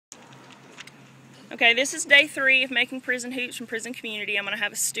Okay, this is day 3 of making prison hooch from Prison Community. I'm going to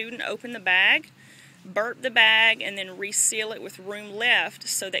have a student open the bag, burp the bag, and then reseal it with room left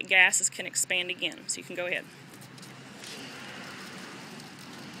so that gases can expand again. So you can go ahead.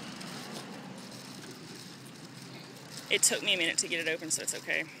 It took me a minute to get it open, so it's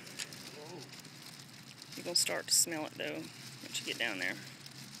okay. You're going to start to smell it though once you get down there.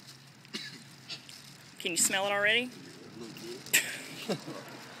 Can you smell it already? But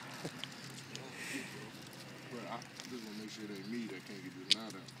I just want to make sure it ain't me that can't get this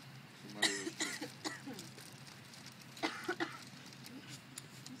knot out. Somebody else can.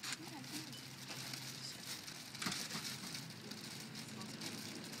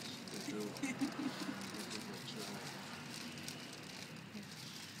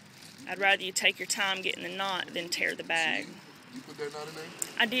 I'd rather you take your time getting the knot than tear the bag. You put that knot in there?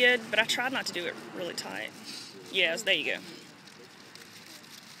 I did, but I tried not to do it really tight. Yes, there you go.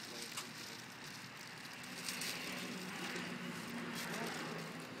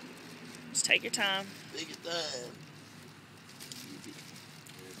 Just take your time. Take your time.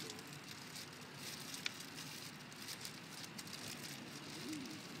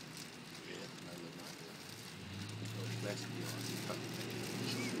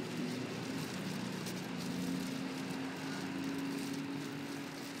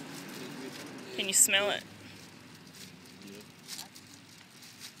 Can you smell it?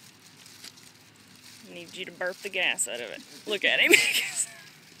 I need you to burp the gas out of it. Look at him.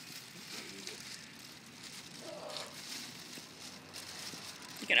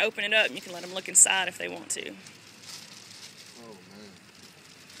 You can open it up and you can let them look inside if they want to. Oh, man.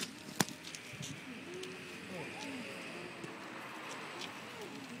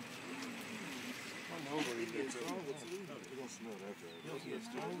 I know what he thinks. You're going to smell that bad.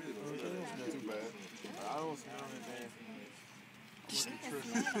 Too bad. I don't smell anything.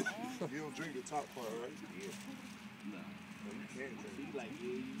 You don't drink the top part, right? Yeah. No. You can't drink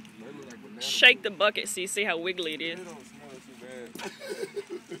it. Shake the bucket so you see how wiggly it is. It don't smell too bad.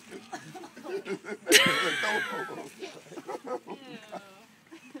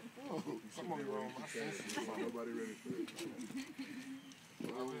 Somebody wrong my senses. Nobody ready for it.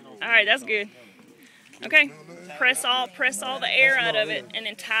 Alright, that's good. Okay, press all the air out of it and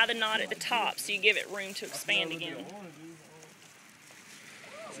then tie the knot at the top so you give it room to expand again.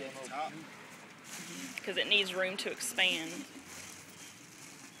 Because it needs room to expand.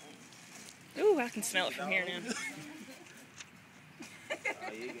 Ooh, I can smell it from here now.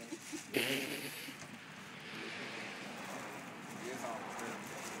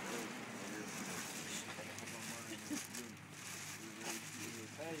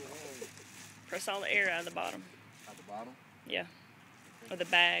 Press all the air out of the bottom. At the bottom? Yeah. Or the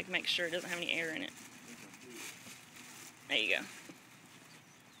bag. Make sure it doesn't have any air in it. There you go.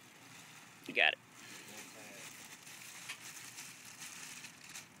 You got it.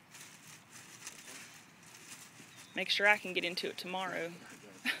 Make sure I can get into it tomorrow.